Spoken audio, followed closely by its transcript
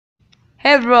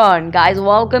Hey everyone, guys,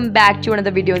 welcome back to another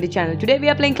video on the channel. Today we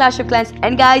are playing Clash of Clans,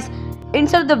 and guys,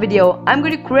 inside the video I'm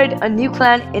going to create a new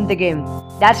clan in the game.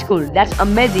 That's cool, that's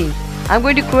amazing. I'm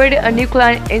going to create a new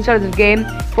clan inside of the game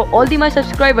for all my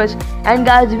subscribers, and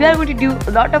guys, we are going to do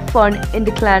a lot of fun in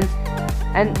the clan,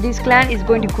 and this clan is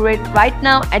going to create right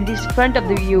now at this front of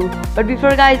the view. But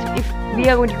before, guys, if we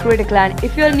are going to create a clan,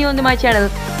 if you are new on my channel,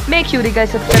 make sure you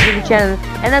guys subscribe to the channel,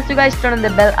 and also guys turn on the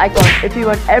bell icon if you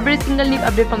want every single new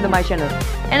update from my channel.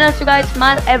 And also guys,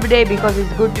 smile every day because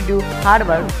it's good to do hard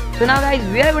work. So now guys,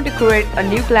 we are going to create a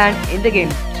new clan in the game,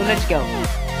 so let's go.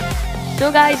 So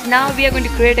guys, now we are going to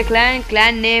create a clan.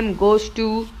 Clan name goes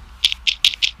to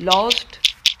Lost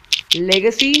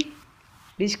Legacy.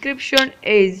 Description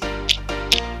is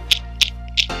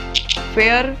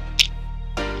fair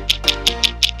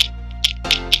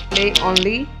play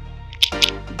only.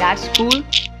 That's cool.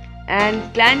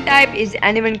 And clan type is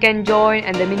anyone can join,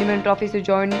 and the minimum trophies to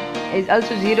join is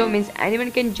also 0, means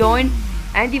anyone can join.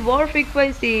 And the war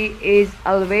frequency is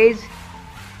always,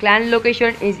 clan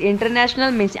location is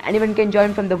international, means anyone can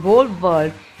join from the whole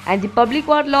world. And the public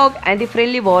war log and the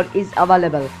friendly war is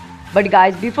available. But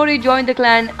guys, before you join the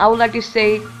clan, I would like to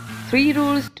say 3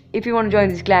 rules if you want to join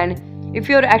this clan. If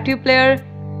you're an active player,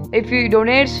 if you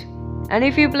donate, and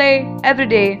if you play every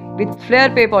day with fair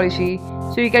pay policy,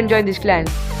 so you can join this clan.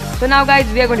 So now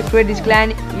guys, we are going to create this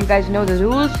clan. You guys know the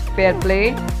rules: fair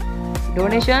play,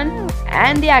 donation,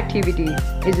 and the activity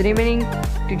is remaining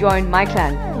to join my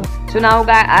clan. So now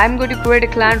guys, I'm going to create a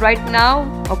clan right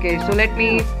now. Okay, so let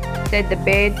me set the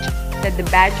badge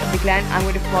of the clan. I'm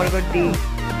going to forward the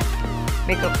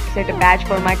set a badge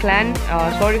for my clan.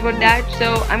 Sorry for that.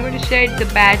 So I'm going to set the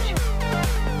badge.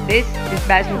 This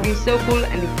badge looking so cool,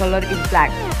 and the color is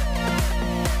black.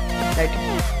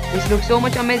 This looks so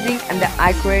much amazing, and the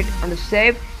I create on the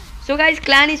save. So guys,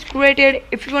 clan is created.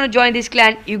 If you want to join this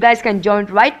clan, you guys can join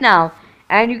right now.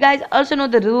 And you guys also know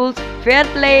the rules: fair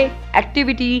play,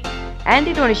 activity, and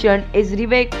the donation is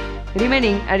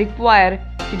remaining and required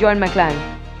to join my clan.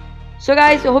 So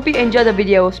guys, I hope you enjoy the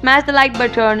video. Smash the like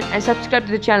button and subscribe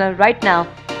to the channel right now.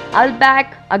 I'll be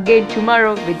back again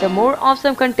tomorrow with the more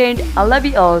awesome content. I love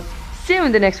you all. See you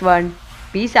in the next one.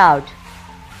 Peace out.